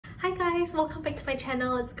guys, welcome back to my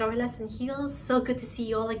channel. It's Gorillas and Heels. So good to see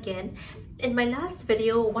you all again. In my last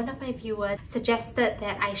video, one of my viewers suggested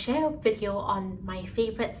that I share a video on my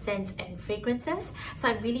favorite scents and fragrances. So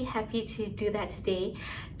I'm really happy to do that today.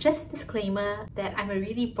 Just a disclaimer that I'm a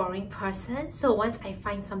really boring person. So once I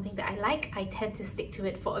find something that I like, I tend to stick to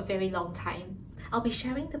it for a very long time. I'll be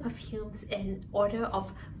sharing the perfumes in order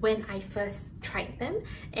of when I first tried them,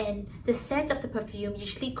 and the scent of the perfume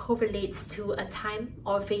usually correlates to a time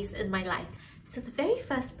or phase in my life. So the very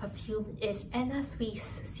first perfume is Anna Sui's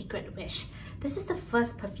Secret Wish. This is the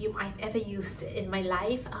first perfume I've ever used in my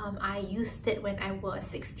life. I used it when I was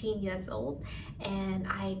 16 years old, and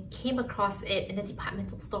I came across it in a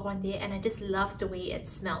departmental store one day and I just loved the way it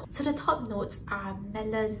smelled. So the top notes are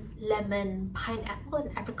melon, lemon, pineapple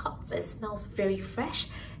and apricot. So it smells very fresh,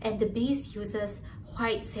 and the base uses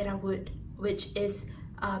white cedarwood, which is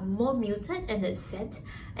more muted in its scent,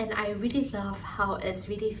 and I really love how it's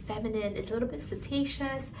really feminine. It's a little bit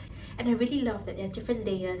flirtatious, and I really love that there are different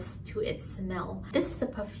layers to its smell. This is a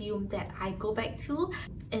perfume that I go back to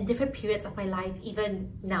in different periods of my life,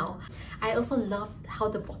 even now. I also love how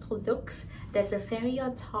the bottle looks. There's a fairy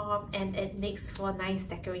on top and it makes for a nice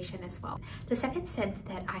decoration as well. The second scent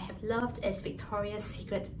that I have loved is Victoria's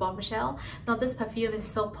Secret Bombshell. Now this perfume is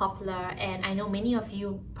so popular and I know many of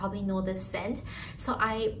you probably know this scent. So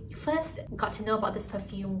I first got to know about this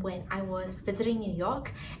perfume when I was visiting New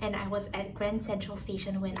York, and I was at Grand Central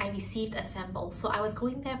Station when I received a sample. So I was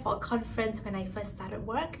going there for a conference when I first started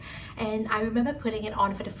work, and I remember putting it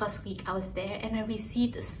on for the first week I was there, and I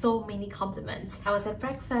received so many compliments. I was at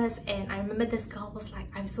breakfast and I remember this girl was like,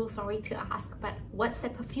 "I'm so sorry to ask, but what's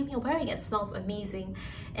that perfume you're wearing? It smells amazing."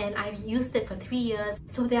 And I've used it for 3 years.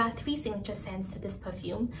 So there are 3 signature scents to this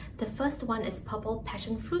perfume. The first one is Purple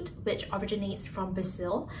Passion Fruit, which originates from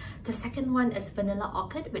Brazil. The second one is Vanilla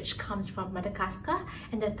Orchid, which comes from Madagascar.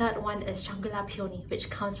 And the third one is Shangri-La Peony, which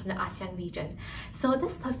comes from the ASEAN region. So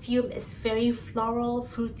this perfume is very floral,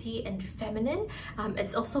 fruity and feminine.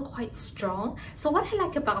 It's also quite strong. So what I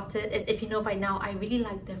like about it is, if you know by now, I really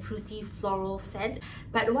like the fruity floral scent.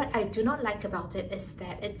 But what I do not like about it is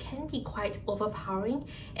that it can be quite overpowering,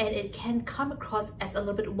 and it can come across as a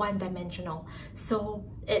little bit one-dimensional. So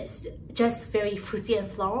it's just very fruity and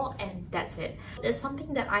floral, and that's it. It's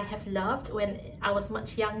something that I have loved when I was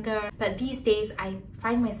much younger, but these days I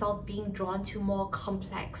find myself being drawn to more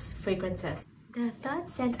complex fragrances. The third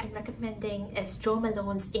scent I'm recommending is Jo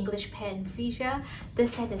Malone's English Pear and Freesia.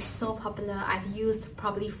 This scent is so popular. I've used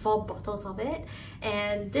probably 4 bottles of it,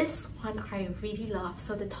 and this one I really love.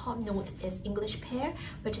 So the top note is English Pear,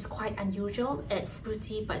 which is quite unusual. It's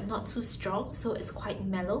fruity but not too strong, so it's quite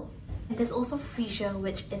mellow. And there's also Freesia,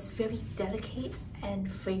 which is very delicate and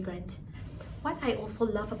fragrant. What I also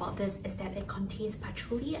love about this is that it contains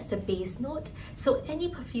patchouli as a base note. So any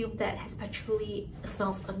perfume that has patchouli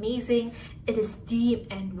smells amazing. It is deep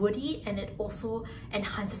and woody, and it also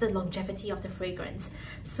enhances the longevity of the fragrance.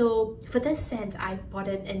 So for this scent, I bought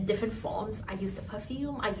it in different forms. I used the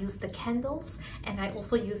perfume, I used the candles, and I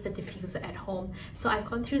also used the diffuser at home. So I've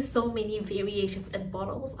gone through so many variations and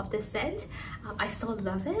bottles of this scent. I still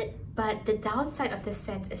love it, but the downside of this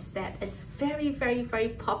scent is that it's very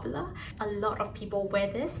popular. A lot of people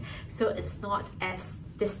wear this, so it's not as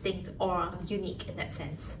distinct or unique in that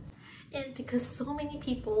sense. And because so many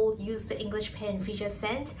people use the English Pear and Freesia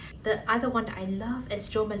scent, the other one that I love is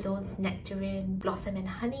Jo Malone's Nectarine Blossom and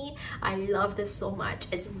Honey. I love this so much.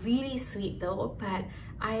 It's really sweet though, but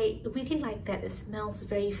I really like that it smells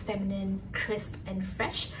very feminine, crisp and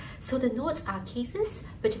fresh. So the notes are cassis,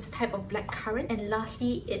 which is a type of blackcurrant, and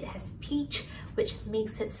lastly it has peach, which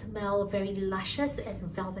makes it smell very luscious and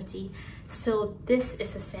velvety. So this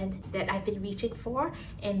is a scent that I've been reaching for,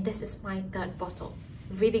 and this is my 3rd bottle.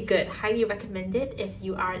 Really good, highly recommend it if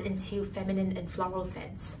you are into feminine and floral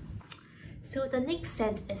scents. So the next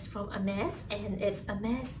scent is from Hermes, and it's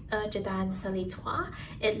Hermes Jardin sur les Toits.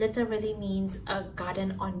 It literally means a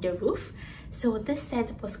garden on the roof. So this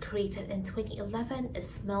scent was created in 2011. It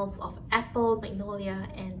smells of apple, magnolia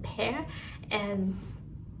and pear, and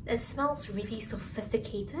it smells really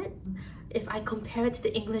sophisticated. If I compare it to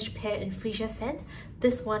the English Pear and Freesia scent,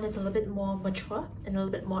 this one is a little bit more mature and a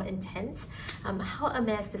little bit more intense. How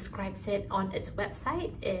Hermes describes it on its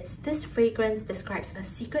website is, this fragrance describes a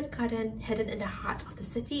secret garden hidden in the heart of the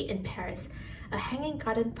city in Paris. A hanging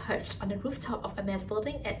garden perched on the rooftop of Hermes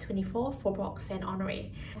building at 24 Faubourg Saint-Honoré.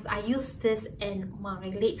 I used this in my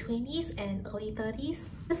late 20s and early 30s.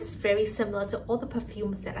 This is very similar to all the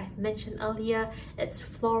perfumes that I've mentioned earlier. It's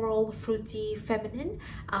floral, fruity, feminine,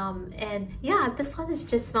 and yeah, this one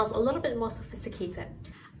just smells a little bit more sophisticated.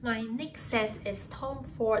 My next scent is Tom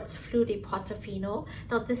Ford's Fleur de Portofino.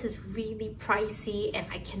 Now this is really pricey and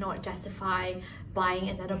I cannot justify buying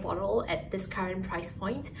another bottle at this current price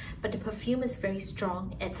point, but the perfume is very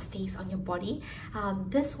strong. It stays on your body.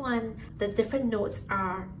 This one, the different notes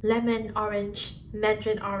are lemon, orange,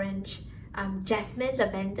 mandarin orange, jasmine,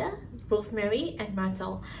 lavender, rosemary and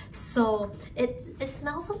myrtle. So it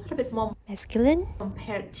smells a little bit more masculine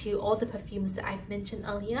compared to all the perfumes that I've mentioned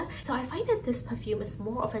earlier. So I find that this perfume is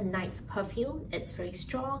more of a night perfume. It's very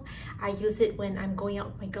strong. I use it when I'm going out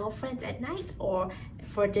with my girlfriends at night or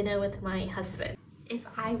for dinner with my husband. If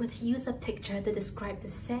I were to use a picture to describe the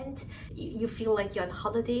scent, you feel like you're on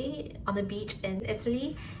holiday on the beach in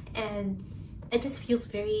Italy, and it just feels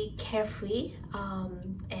very carefree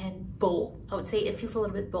and bold. I would say it feels a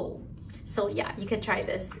little bit bold. So yeah, you can try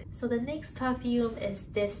this. So the next perfume is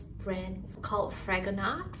this brand called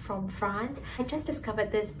Fragonard from France. I just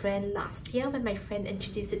discovered this brand last year when my friend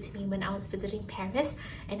introduced it to me when I was visiting Paris,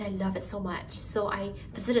 and I love it so much. So I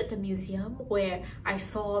visited the museum where I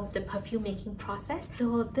saw the perfume making process.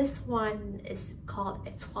 So this one is called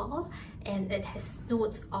Étoile, and it has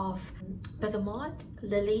notes of bergamot,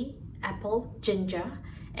 lily, apple, ginger,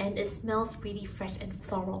 and it smells really fresh and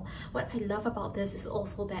floral. What I love about this is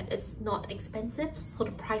also that it's not expensive, so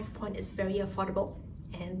the price point is very affordable.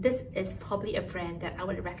 And this is probably a brand that I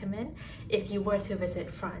would recommend if you were to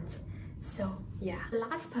visit France. So yeah, the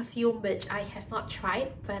last perfume which I have not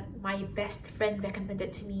tried but my best friend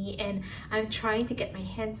recommended to me and I'm trying to get my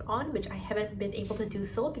hands on, which I haven't been able to do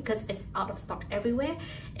so because it's out of stock everywhere.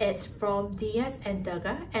 It's from Diaz and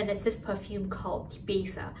Durga, and it's this perfume called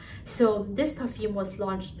Besa. So this perfume was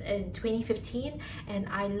launched in 2015 and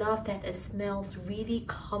I love that it smells really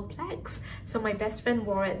complex. So my best friend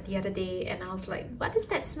wore it the other day and I was like, what is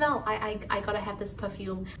that smell? I gotta have this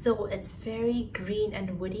perfume. So it's very green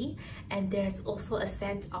and woody, and there's also a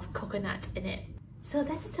scent of coconut in it. So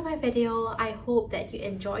that's it to my video. I hope that you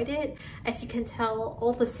enjoyed it. As you can tell,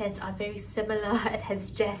 all the scents are very similar. It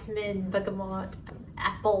has jasmine, bergamot,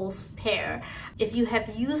 apples, pear. If you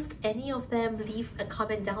have used any of them, leave a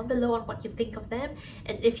comment down below on what you think of them.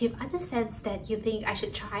 And if you have other scents that you think I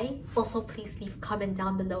should try, also please leave a comment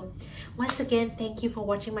down below. Once again, thank you for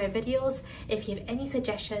watching my videos. If you have any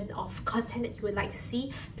suggestion of content that you would like to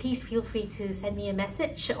see, please feel free to send me a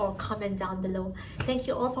message or comment down below. Thank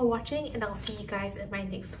you all for watching, and I'll see you guys in my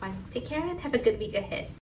next one. Take care and have a good week ahead.